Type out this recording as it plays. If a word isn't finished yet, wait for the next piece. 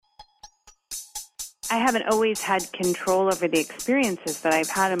I haven't always had control over the experiences that I've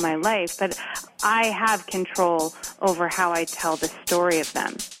had in my life, but I have control over how I tell the story of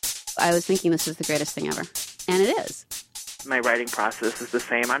them. I was thinking this was the greatest thing ever, and it is. My writing process is the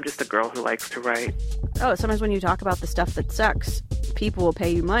same. I'm just a girl who likes to write. Oh, sometimes when you talk about the stuff that sucks, people will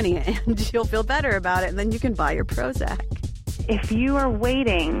pay you money and you'll feel better about it, and then you can buy your Prozac. If you are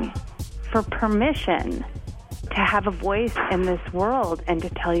waiting for permission to have a voice in this world and to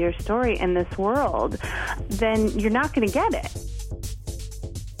tell your story in this world, then you're not going to get it.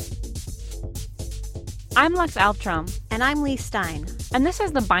 I'm Lex Alptrom. And I'm Lee Stein. And this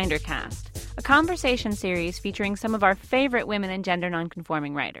is The Binder Cast, a conversation series featuring some of our favorite women and gender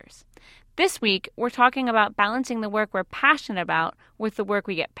nonconforming writers. This week, we're talking about balancing the work we're passionate about with the work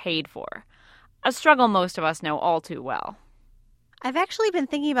we get paid for. A struggle most of us know all too well. I've actually been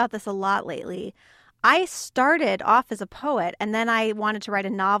thinking about this a lot lately. I started off as a poet, and then I wanted to write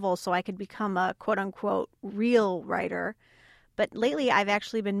a novel so I could become a quote-unquote real writer. But lately, I've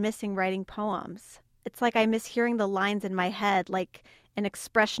actually been missing writing poems. It's like I miss hearing the lines in my head, like an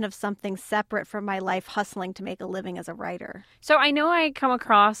expression of something separate from my life hustling to make a living as a writer. So I know I come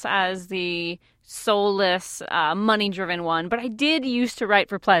across as the soulless, money-driven one, but I did used to write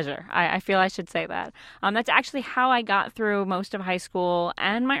for pleasure. I feel I should say that. That's actually how I got through most of high school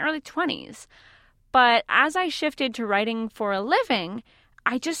and my early 20s. But as I shifted to writing for a living,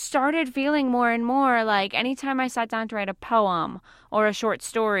 I just started feeling more and more like anytime I sat down to write a poem or a short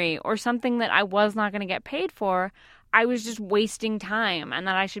story or something that I was not going to get paid for, I was just wasting time and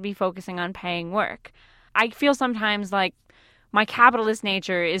that I should be focusing on paying work. I feel sometimes like my capitalist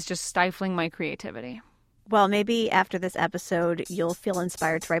nature is just stifling my creativity. Well, maybe after this episode, you'll feel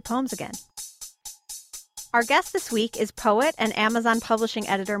inspired to write poems again. Our guest this week is poet and Amazon publishing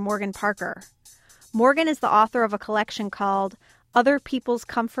editor Morgan Parker. Morgan is the author of a collection called Other People's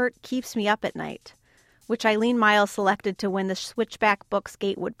Comfort Keeps Me Up at Night, which Eileen Miles selected to win the Switchback Books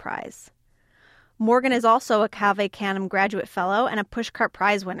Gatewood Prize. Morgan is also a Cave Canem Graduate Fellow and a Pushcart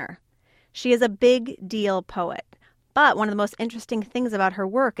Prize winner. She is a big deal poet, but one of the most interesting things about her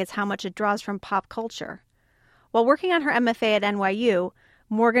work is how much it draws from pop culture. While working on her MFA at NYU,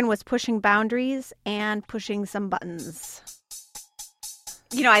 Morgan was pushing boundaries and pushing some buttons.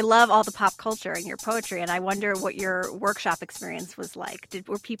 You know, I love all the pop culture in your poetry, and I wonder what your workshop experience was like.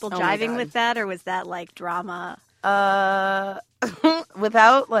 Were people jiving with that, or was that like drama?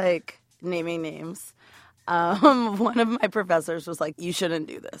 Without like naming names, one of my professors was like, "You shouldn't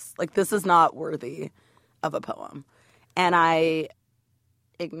do this. Like, this is not worthy of a poem," and I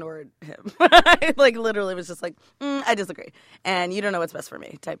ignored him. I like literally was just like, "I disagree, and you don't know what's best for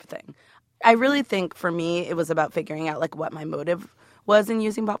me," type of thing. I really think for me, it was about figuring out like what my motive was in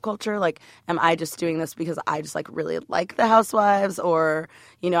using pop culture. Like, am I just doing this because I just like really like the Housewives, or,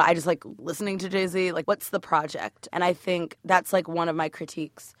 you know, I just like listening to Jay-Z? Like, what's the project? And I think that's like one of my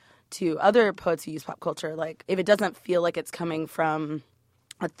critiques to other poets who use pop culture. Like, if it doesn't feel like it's coming from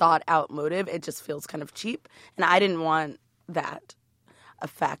a thought out motive, it just feels kind of cheap. And I didn't want that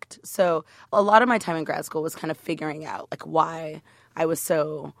effect. So a lot of my time in grad school was kind of figuring out like why I was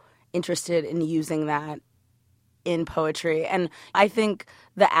so interested in using that in poetry. And I think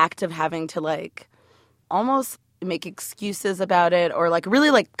the act of having to like almost make excuses about it or like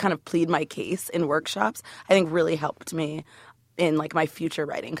really like kind of plead my case in workshops, I think really helped me in like my future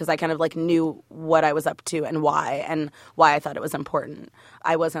writing, because I kind of like knew what I was up to and why I thought it was important.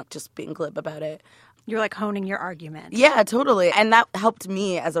 I wasn't just being glib about it. You're like honing your argument. Yeah, totally. And that helped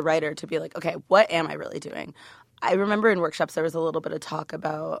me as a writer to be like, okay, what am I really doing? I remember in workshops there was a little bit of talk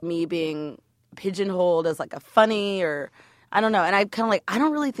about me being pigeonholed as like a funny, or I don't know. And I kind of like, I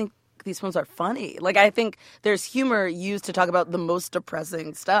don't really think these poems are funny. Like, I think there's humor used to talk about the most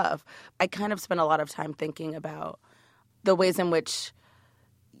depressing stuff. I kind of spent a lot of time thinking about the ways in which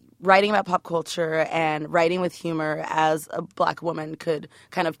writing about pop culture and writing with humor as a Black woman could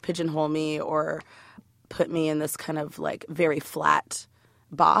kind of pigeonhole me or put me in this kind of like very flat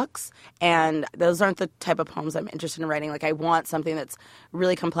box. And those aren't the type of poems I'm interested in writing. Like, I want something that's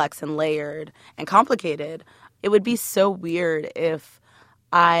really complex and layered and complicated. It would be so weird if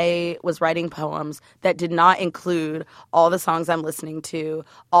I was writing poems that did not include all the songs I'm listening to,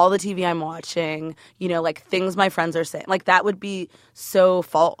 all the TV I'm watching, you know, like things my friends are saying. Like, that would be so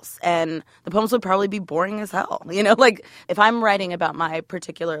false. And the poems would probably be boring as hell. You know, like, if I'm writing about my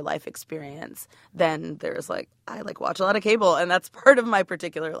particular life experience, then there's like, I like watch a lot of cable, and that's part of my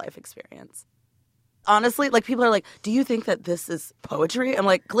particular life experience. Honestly, like, people are like, do you think that this is poetry? I'm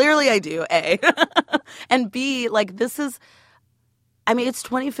like, clearly I do, A. And B, like, this is I mean, it's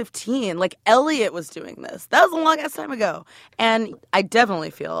 2015. Like, Elliot was doing this. That was a long-ass time ago. And I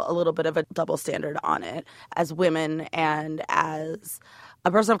definitely feel a little bit of a double standard on it. As women and as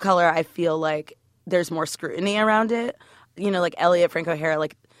a person of color, I feel like there's more scrutiny around it. You know, like Elliot, Frank O'Hara,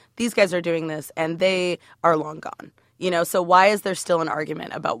 like, these guys are doing this, and they are long gone. You know, so why is there still an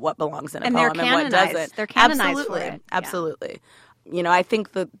argument about what belongs in a poem and what doesn't? They're canonized Absolutely. for it. Absolutely. You know, I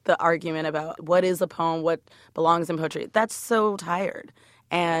think the argument about what is a poem, what belongs in poetry, that's so tired.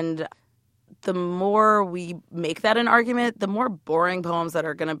 And the more we make that an argument, the more boring poems that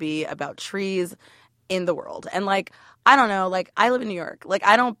are going to be about trees in the world. And, like, I don't know, like, I live in New York. Like,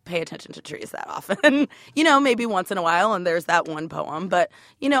 I don't pay attention to trees that often. You know, maybe once in a while, and there's that one poem. But,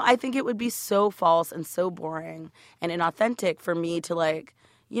 you know, I think it would be so false and so boring and inauthentic for me to, like,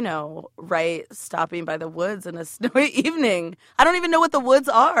 you know, write stopping by the woods in a snowy evening. I don't even know what the woods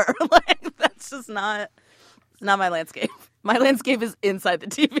are. Like, that's just not my landscape. My landscape is inside the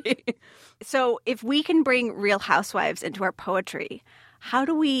TV. So if we can bring Real Housewives into our poetry, how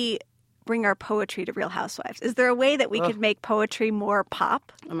do we bring our poetry to Real Housewives? Is there a way that we could make poetry more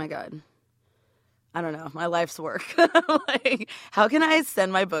pop? Oh, my God. I don't know. My life's work. Like, how can I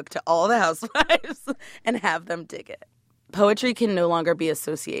send my book to all the housewives and have them dig it? Poetry can no longer be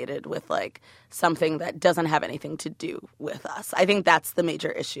associated with, like, something that doesn't have anything to do with us. I think that's the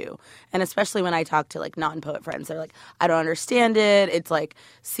major issue. And especially when I talk to, like, non-poet friends, they're like, I don't understand it. It's, like,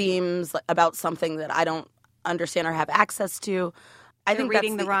 seems like about something that I don't understand or have access to. I think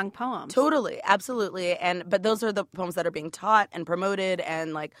reading the wrong poems. Totally, absolutely. But those are the poems that are being taught and promoted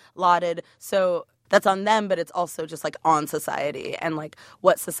and, like, lauded. So that's on them, but it's also just, like, on society and, like,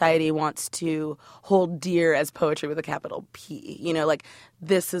 what society wants to hold dear as poetry with a capital P. You know, like,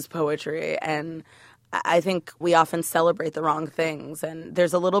 this is poetry. And I think we often celebrate the wrong things. And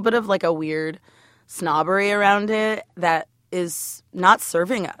there's a little bit of, like, a weird snobbery around it that is not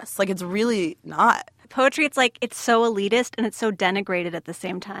serving us. Like, it's really not. Poetry, it's like it's so elitist and it's so denigrated at the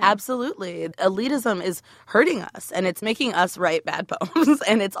same time. Absolutely. Elitism is hurting us and it's making us write bad poems.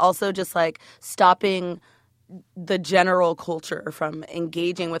 And it's also just like stopping the general culture from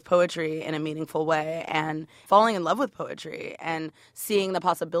engaging with poetry in a meaningful way and falling in love with poetry and seeing the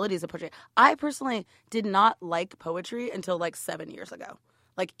possibilities of poetry. I personally did not like poetry until like 7 years ago.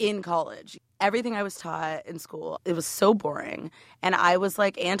 Like in college, everything I was taught in school, it was so boring. And I was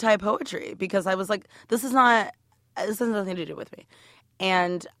like anti-poetry because I was like, this has nothing to do with me.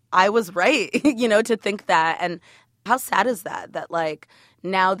 And I was right, you know, to think that. And how sad is that? That like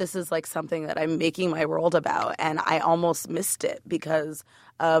now this is like something that I'm making my world about. And I almost missed it because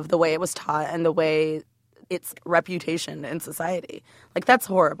of the way it was taught and the way its reputation in society. Like that's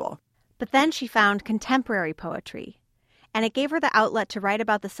horrible. But then she found contemporary poetry. And it gave her the outlet to write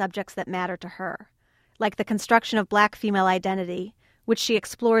about the subjects that matter to her, like the construction of Black female identity, which she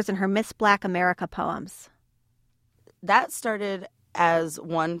explores in her Miss Black America poems. That started as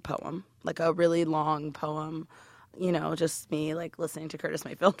one poem, like a really long poem, you know, just me like listening to Curtis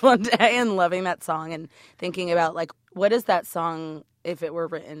Mayfield one day and loving that song and thinking about like, what is that song if it were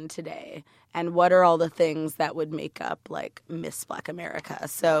written today? And what are all the things that would make up like Miss Black America?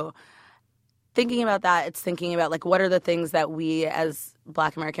 So thinking about that, it's thinking about, like, what are the things that we as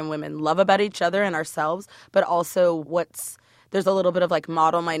Black American women love about each other and ourselves, but also there's a little bit of, like,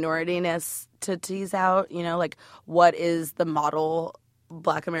 model minorityness to tease out, you know, like, what is the model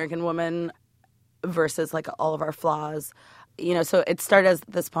Black American woman versus, like, all of our flaws, you know, so it started as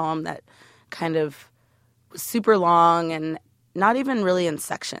this poem that kind of was super long and not even really in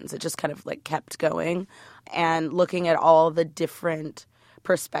sections. It just kind of, like, kept going and looking at all the different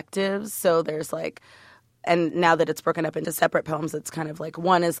perspectives. So there's like, and now that it's broken up into separate poems, it's kind of like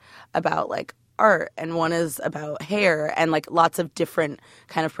one is about like art and one is about hair and like lots of different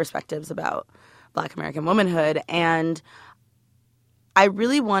kind of perspectives about Black American womanhood. And I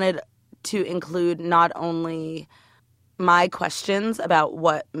really wanted to include not only my questions about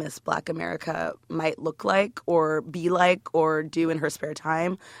what Miss Black America might look like or be like or do in her spare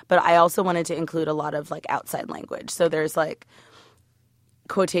time, but I also wanted to include a lot of like outside language. So there's like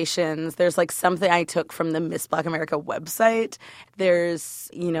quotations. There's like something I took from the Miss Black America website. There's,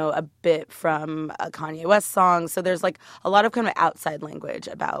 you know, a bit from a Kanye West song. So there's like a lot of kind of outside language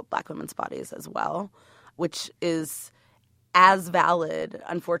about Black women's bodies as well, which is as valid,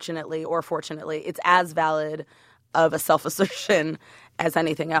 unfortunately or fortunately, it's as valid of a self-assertion as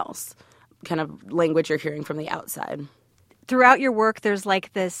anything else, kind of language you're hearing from the outside. Throughout your work, there's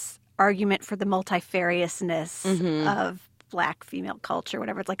like this argument for the multifariousness of Black female culture,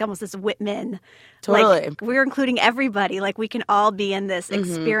 whatever. It's like almost this Whitman. Totally. Like, we're including everybody. Like we can all be in this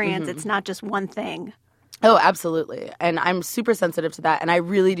experience. It's not just one thing. Oh, absolutely. And I'm super sensitive to that. And I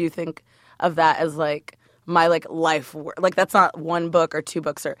really do think of that as like my like life work. Like that's not one book or two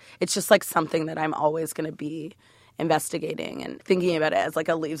books, or it's just like something that I'm always going to be investigating and thinking about it as like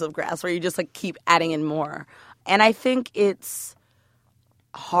a Leaves of Grass, where you just like keep adding in more. And I think it's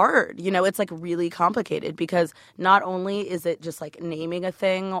hard. You know, it's like really complicated because not only is it just like naming a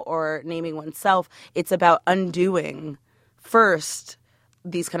thing or naming oneself, it's about undoing first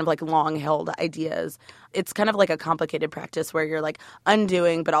these kind of like long held ideas. It's kind of like a complicated practice where you're like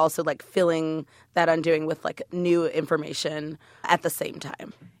undoing, but also like filling that undoing with like new information at the same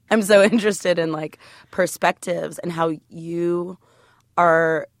time. I'm so interested in like perspectives and how you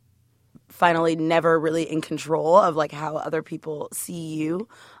are finally never really in control of like how other people see you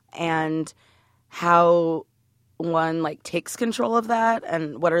and how one like takes control of that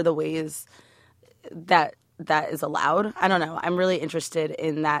and what are the ways that is allowed. I don't know. I'm really interested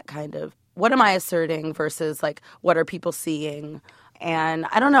in that kind of what am I asserting versus like what are people seeing? And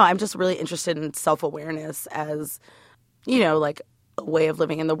I don't know. I'm just really interested in self-awareness as, you know, like a way of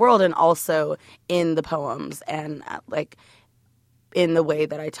living in the world and also in the poems and like in the way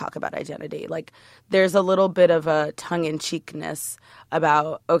that I talk about identity. Like there's a little bit of a tongue-in-cheekness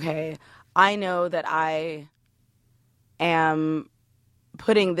about, okay, I know that I am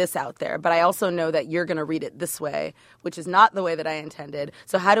putting this out there, but I also know that you're going to read it this way, which is not the way that I intended.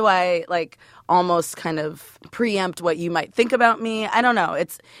 So how do I like almost kind of preempt what you might think about me? I don't know.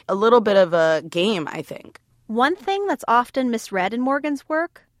 It's a little bit of a game, I think. One thing that's often misread in Morgan's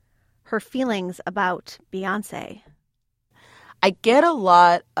work, her feelings about Beyonce. I get a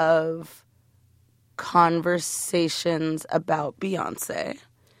lot of conversations about Beyonce.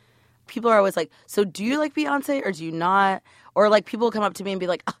 People are always like, so do you like Beyonce or do you not? Or like people come up to me and be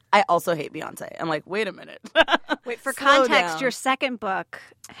like, I also hate Beyonce. I'm like, wait a minute. Wait, for Slow context, down. your second book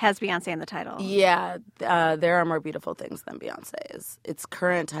has Beyonce in the title. Yeah, There Are More Beautiful Things Than Beyonce is its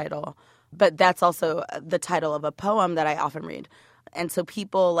current title. But that's also the title of a poem that I often read. And so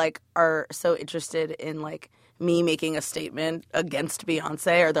people like are so interested in like me making a statement against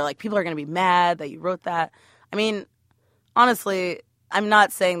Beyonce, or they're like, people are going to be mad that you wrote that. I mean, honestly, I'm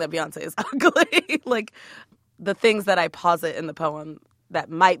not saying that Beyonce is ugly. Like the things that I posit in the poem that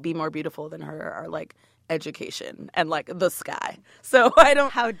might be more beautiful than her are like education and like the sky. So I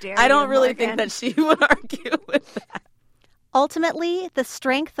don't really Morgan. think that she would argue with that. Ultimately, the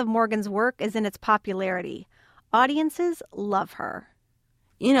strength of Morgan's work is in its popularity. Audiences love her.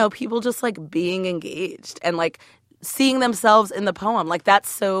 You know, people just like being engaged and like seeing themselves in the poem. Like that's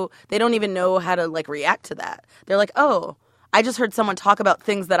so they don't even know how to like react to that. They're like, oh, I just heard someone talk about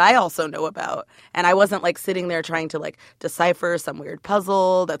things that I also know about. And I wasn't like sitting there trying to like decipher some weird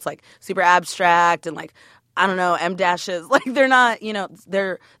puzzle that's like super abstract and like, I don't know, M dashes. Like they're not, you know,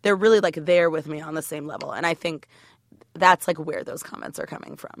 they're really like there with me on the same level. And I think that's like where those comments are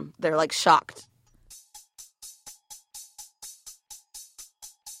coming from. They're like shocked.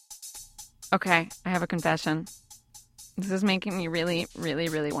 Okay, I have a confession. This is making me really, really,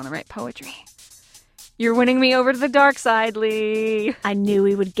 really want to write poetry. You're winning me over to the dark side, Lee. I knew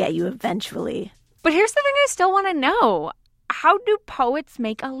we would get you eventually. But here's the thing I still want to know. How do poets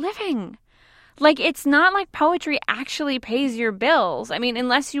make a living? Like, it's not like poetry actually pays your bills. I mean,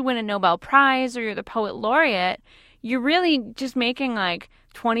 unless you win a Nobel Prize or you're the poet laureate, you're really just making like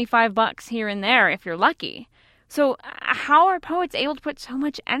 $25 here and there if you're lucky. So how are poets able to put so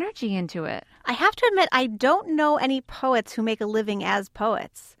much energy into it? I have to admit, I don't know any poets who make a living as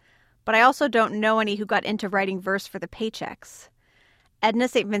poets. But I also don't know any who got into writing verse for the paychecks. Edna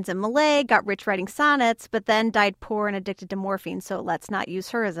St. Vincent Millay got rich writing sonnets, but then died poor and addicted to morphine, so let's not use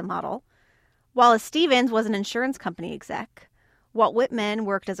her as a model. Wallace Stevens was an insurance company exec. Walt Whitman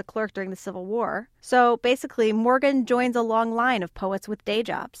worked as a clerk during the Civil War. So basically, Morgan joins a long line of poets with day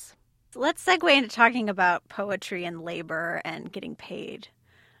jobs. So let's segue into talking about poetry and labor and getting paid.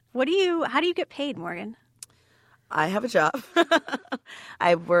 How do you get paid, Morgan? I have a job.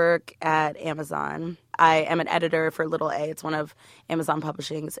 I work at Amazon. I am an editor for Little A. It's one of Amazon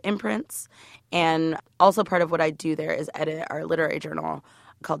Publishing's imprints. And also part of what I do there is edit our literary journal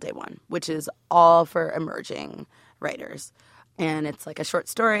called Day One, which is all for emerging writers. And it's like a short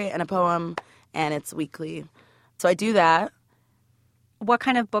story and a poem, and it's weekly. So I do that. What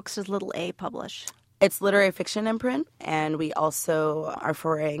kind of books does Little A publish? It's literary fiction imprint, and we also are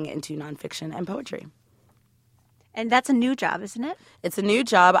foraying into nonfiction and poetry. And that's a new job, isn't it? It's a new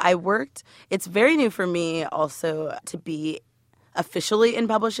job. It's very new for me also to be officially in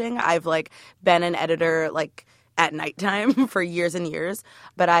publishing. I've like been an editor like at nighttime for years and years.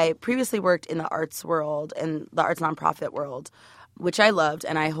 But I previously worked in the arts world and the arts nonprofit world, which I loved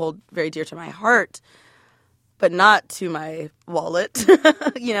and I hold very dear to my heart. but not to my wallet.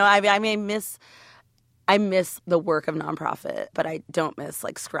 I miss the work of nonprofit, but I don't miss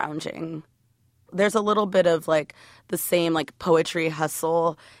like scrounging. There's a little bit of like the same like poetry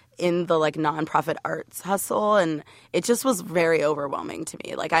hustle in the like nonprofit arts hustle, and it just was very overwhelming to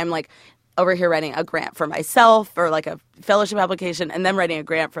me. Like I'm like over here writing a grant for myself or like a fellowship application, and then writing a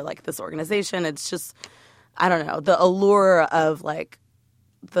grant for like this organization. It's just, I don't know, the allure of like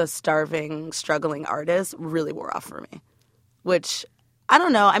the starving, struggling artist really wore off for me, which I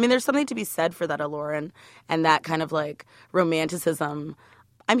don't know. I mean, there's something to be said for that allure and that kind of like romanticism.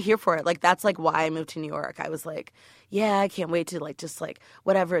 I'm here for it. Like, that's like why I moved to New York. I was like, yeah, I can't wait to like, just like,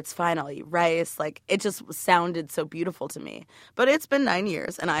 whatever, it's fine. I'll eat rice. Like, it just sounded so beautiful to me. But it's been 9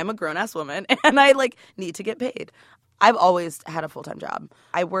 years and I'm a grown ass woman and I like need to get paid. I've always had a full-time job.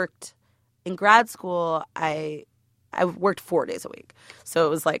 I worked in grad school. I worked 4 days a week. So it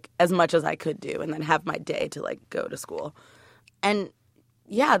was like as much as I could do and then have my day to like go to school. And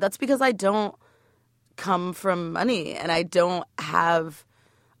yeah, that's because I don't come from money and I don't have,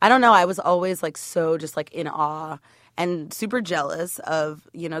 I don't know, I was always like so just like in awe and super jealous of,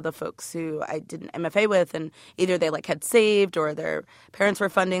 you know, the folks who I did an MFA with, and either they like had saved or their parents were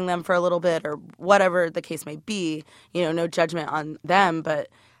funding them for a little bit or whatever the case may be, you know, no judgment on them. But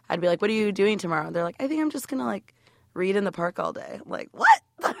I'd be like, what are you doing tomorrow? And they're like, I think I'm just going to like read in the park all day. I'm like, what?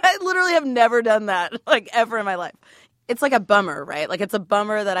 I literally have never done that like ever in my life. It's like a bummer, right? Like it's a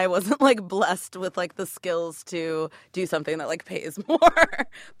bummer that I wasn't like blessed with like the skills to do something that like pays more.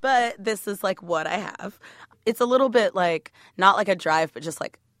 But this is like what I have. It's a little bit like not like a drive, but just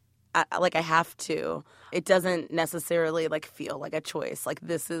like I have to. It doesn't necessarily like feel like a choice. Like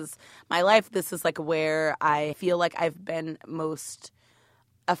this is my life. This is like where I feel like I've been most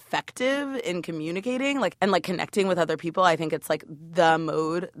effective in communicating like and like connecting with other people. I think it's like the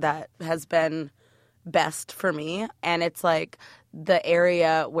mode that has been best for me, and it's like the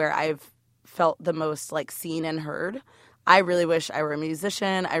area where I've felt the most like seen and heard. I really wish I were a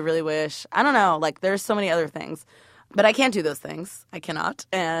musician. I really wish, I don't know, like there's so many other things, but I can't do those things. I cannot,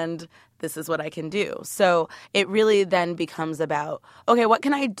 and this is what I can do. So it really then becomes about, okay, what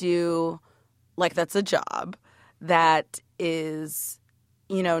can I do like that's a job that is,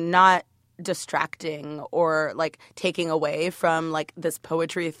 you know, not distracting or like taking away from like this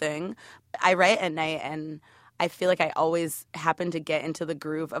poetry thing. I write at night and I feel like I always happen to get into the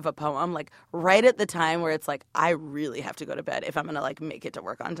groove of a poem like right at the time where it's like I really have to go to bed if I'm gonna like make it to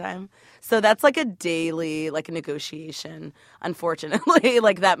work on time. So that's like a daily like negotiation, unfortunately.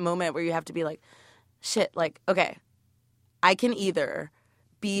 Like that moment where you have to be like, shit, like, okay, I can either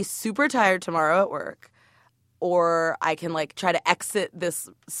be super tired tomorrow at work, or I can like try to exit this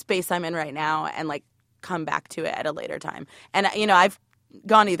space I'm in right now and like come back to it at a later time. And, you know, I've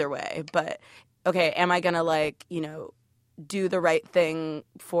gone either way, but okay, am I going to like, you know, do the right thing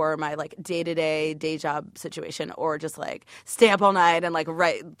for my like day-to-day day job situation, or just like stay up all night and like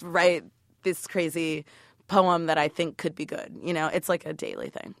write this crazy poem that I think could be good. You know, it's like a daily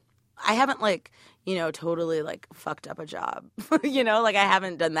thing. I haven't like, you know, totally like fucked up a job, you know, like I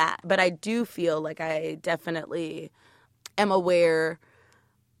haven't done that. But I do feel like I definitely am aware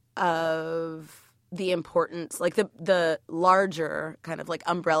of the importance, like the larger kind of like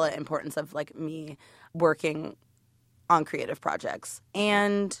umbrella importance of like me working on creative projects.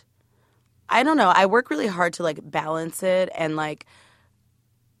 And I don't know, I work really hard to like balance it and like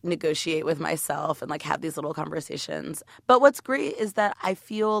negotiate with myself and like have these little conversations. But what's great is that I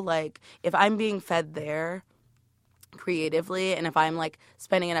feel like if I'm being fed there creatively and if I'm like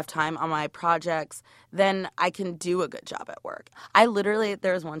spending enough time on my projects, then I can do a good job at work. I literally,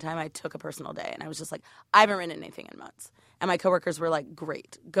 there was one time I took a personal day and I was just like, I haven't written anything in months. And my coworkers were like,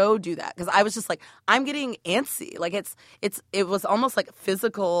 great, go do that. Because I was just like, I'm getting antsy. Like it was almost like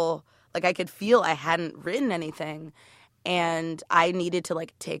physical, like I could feel I hadn't written anything. And I needed to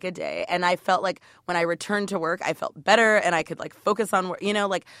like take a day. And I felt like when I returned to work, I felt better and I could like focus on work. You know,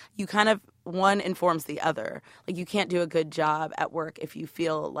 like you kind of, one informs the other. Like you can't do a good job at work if you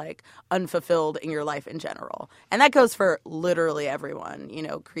feel like unfulfilled in your life in general. And that goes for literally everyone, you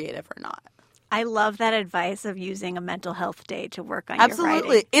know, creative or not. I love that advice of using a mental health day to work on Absolutely. your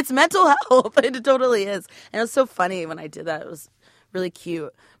writing. It's mental health. It totally is. And it was so funny when I did that. It was really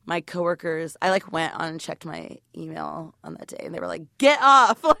cute. My coworkers, I like went on and checked my email on that day and they were like, get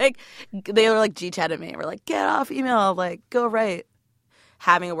off. Like they were like G-chatted me and were like, get off email, like go write.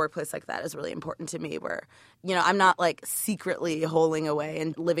 Having a workplace like that is really important to me where, you know, I'm not like secretly holing away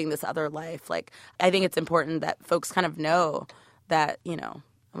and living this other life. Like I think it's important that folks kind of know that, you know,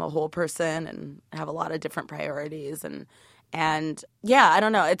 I'm a whole person and have a lot of different priorities And yeah, I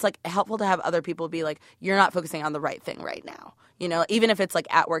don't know. It's like helpful to have other people be like, you're not focusing on the right thing right now. You know, even if it's like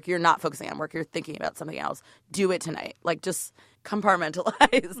at work, you're not focusing on work, you're thinking about something else. Do it tonight. Like just compartmentalize.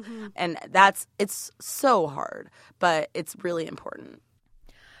 Mm-hmm. And it's so hard, but it's really important.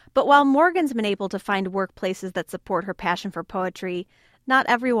 But while Morgan's been able to find workplaces that support her passion for poetry, not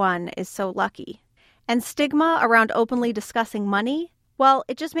everyone is so lucky. And stigma around openly discussing money, well,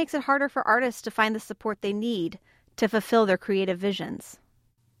 it just makes it harder for artists to find the support they need to fulfill their creative visions.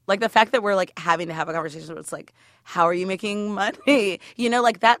 Like the fact that we're like having to have a conversation where it's like, how are you making money? You know,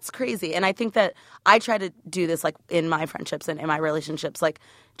 like that's crazy. And I think that I try to do this like in my friendships and in my relationships, like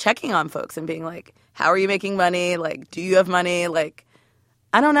checking on folks and being like, how are you making money? Like, do you have money? Like,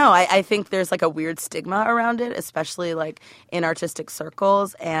 I don't know. I think there's like a weird stigma around it, especially like in artistic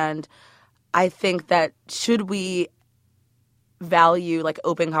circles. And I think that should we value like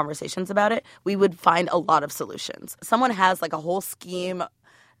open conversations about it, we would find a lot of solutions. Someone has like a whole scheme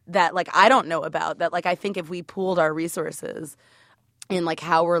that like I don't know about, that like I think if we pooled our resources in like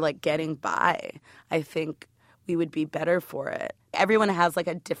how we're like getting by, I think we would be better for it. Everyone has like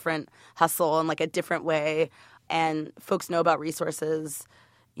a different hustle and like a different way, and folks know about resources,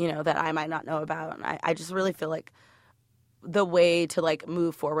 you know, that I might not know about. And I just really feel like the way to like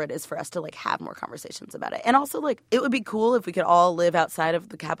move forward is for us to like have more conversations about it. And also like it would be cool if we could all live outside of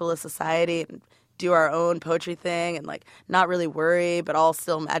the capitalist society and do our own poetry thing and like not really worry, but all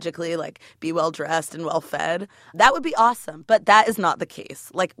still magically like be well dressed and well fed. That would be awesome. But that is not the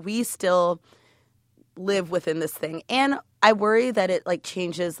case. Like we still live within this thing. And I worry that it like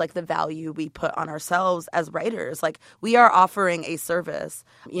changes like the value we put on ourselves as writers. Like we are offering a service,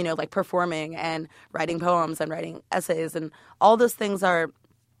 you know, like performing and writing poems and writing essays, and all those things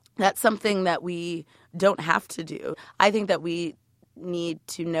that's something that we don't have to do. I think that we need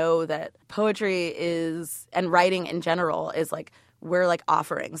to know that poetry is, and writing in general is like, we're like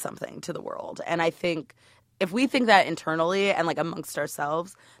offering something to the world. And I think if we think that internally and like amongst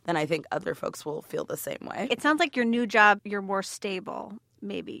ourselves, then I think other folks will feel the same way. It sounds like your new job, you're more stable.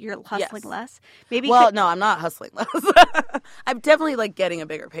 Maybe you're hustling less. Maybe. Well, no, I'm not hustling less. I'm definitely like getting a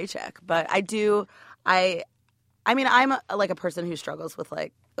bigger paycheck, but I mean, I'm like a person who struggles with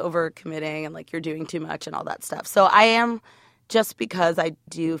like overcommitting and like you're doing too much and all that stuff. So I am, just because I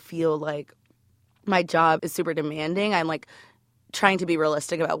do feel like my job is super demanding, I'm like trying to be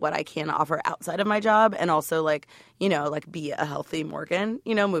realistic about what I can offer outside of my job, and also like, you know, like be a healthy Morgan,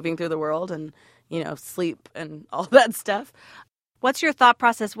 you know, moving through the world and, you know, sleep and all that stuff. What's your thought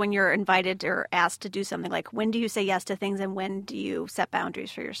process when you're invited or asked to do something? Like when do you say yes to things and when do you set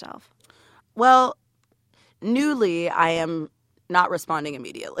boundaries for yourself? Well, newly I am not responding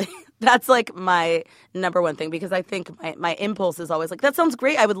immediately. That's like my number one thing, because I think my impulse is always like, that sounds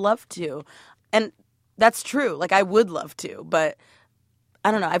great, I would love to. And that's true. Like I would love to, but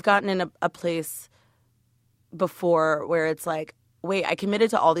I don't know. I've gotten in a place before where it's like, wait, I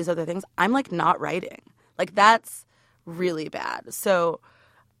committed to all these other things. I'm like not writing. Like that's really bad. So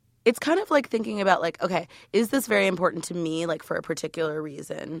it's kind of like thinking about like, okay, is this very important to me, like for a particular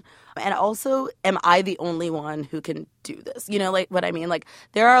reason? And also, am I the only one who can do this? You know, like what I mean? Like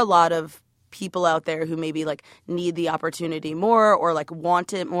there are a lot of people out there who maybe like need the opportunity more, or like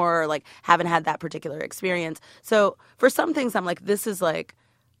want it more, or like haven't had that particular experience. So for some things, I'm like, this is like,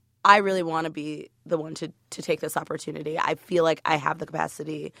 I really want to be the one to take this opportunity. I feel like I have the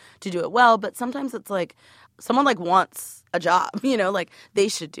capacity to do it well, but sometimes it's like someone like wants a job, you know, like they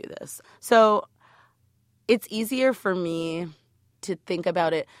should do this. So it's easier for me to think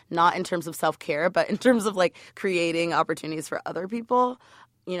about it not in terms of self-care, but in terms of like creating opportunities for other people.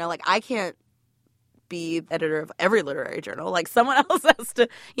 You know, like I can't be editor of every literary journal. Like someone else has to,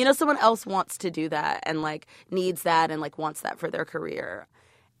 you know, someone else wants to do that and like needs that and like wants that for their career.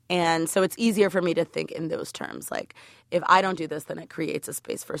 And so it's easier for me to think in those terms. Like if I don't do this, then it creates a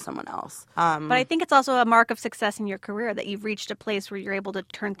space for someone else. But I think it's also a mark of success in your career that you've reached a place where you're able to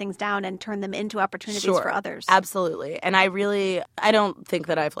turn things down and turn them into opportunities for others. Absolutely. And I don't think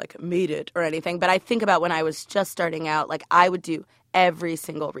that I've like made it or anything, but I think about when I was just starting out, like I would do every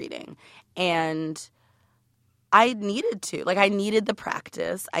single reading, and I needed to. Like I needed the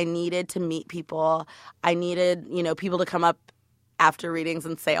practice. I needed to meet people. I needed, you know, people to come up after readings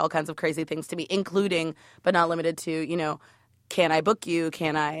and say all kinds of crazy things to me, including, but not limited to, you know, can I book you?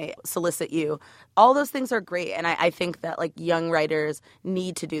 Can I solicit you? All those things are great. And I think that like young writers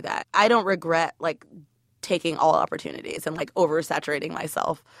need to do that. I don't regret like taking all opportunities and like oversaturating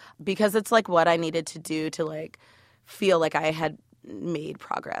myself, because it's like what I needed to do to like feel like I had made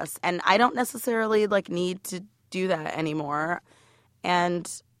progress. And I don't necessarily like need to do that anymore.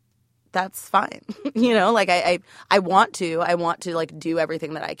 And that's fine. You know, like I want to like do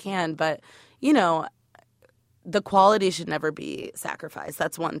everything that I can, but you know, the quality should never be sacrificed.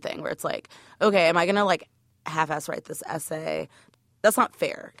 That's one thing where it's like, okay, am I going to like half-ass write this essay? That's not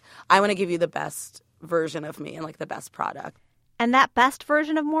fair. I want to give you the best version of me and like the best product. And that best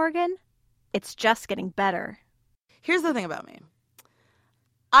version of Morgan, it's just getting better. Here's the thing about me.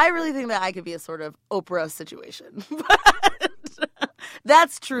 I really think that I could be a sort of Oprah situation. But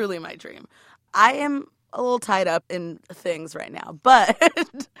that's truly my dream. I am a little tied up in things right now, but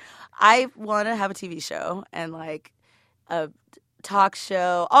I want to have a TV show and like a talk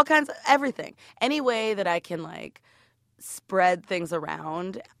show, all kinds of everything. Any way that I can like spread things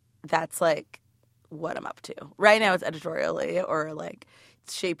around, that's like what I'm up to. Right now it's editorially or like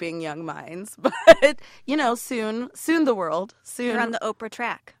shaping young minds, but you know, soon the world. Soon. You're on the Oprah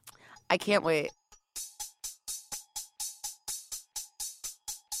track. I can't wait.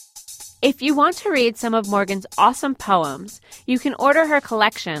 If you want to read some of Morgan's awesome poems, you can order her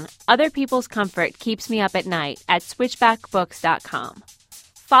collection, Other People's Comfort Keeps Me Up at Night, at switchbackbooks.com.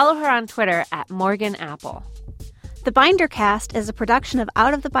 Follow her on Twitter at Morgan Apple. The Binder Cast is a production of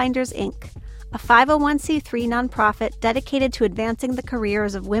Out of the Binders, Inc., a 501c3 nonprofit dedicated to advancing the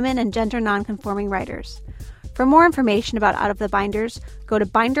careers of women and gender nonconforming writers. For more information about Out of the Binders, go to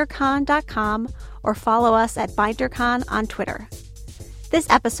bindercon.com or follow us at BinderCon on Twitter. This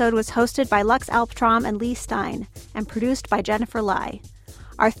episode was hosted by Lux Alptrom and Lee Stein and produced by Jennifer Lai.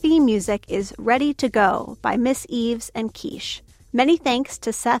 Our theme music is Ready to Go by Miss Eves and Quiche. Many thanks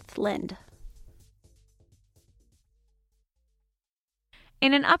to Seth Lind.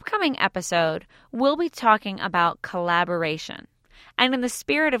 In an upcoming episode, we'll be talking about collaboration. And in the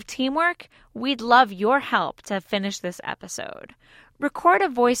spirit of teamwork, we'd love your help to finish this episode. Record a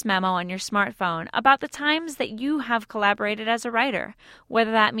voice memo on your smartphone about the times that you have collaborated as a writer,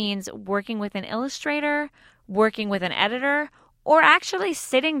 whether that means working with an illustrator, working with an editor, or actually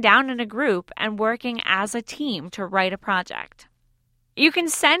sitting down in a group and working as a team to write a project. You can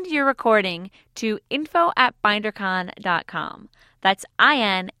send your recording to info@bindercon.com. That's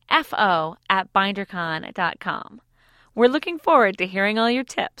info@bindercon.com. We're looking forward to hearing all your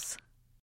tips.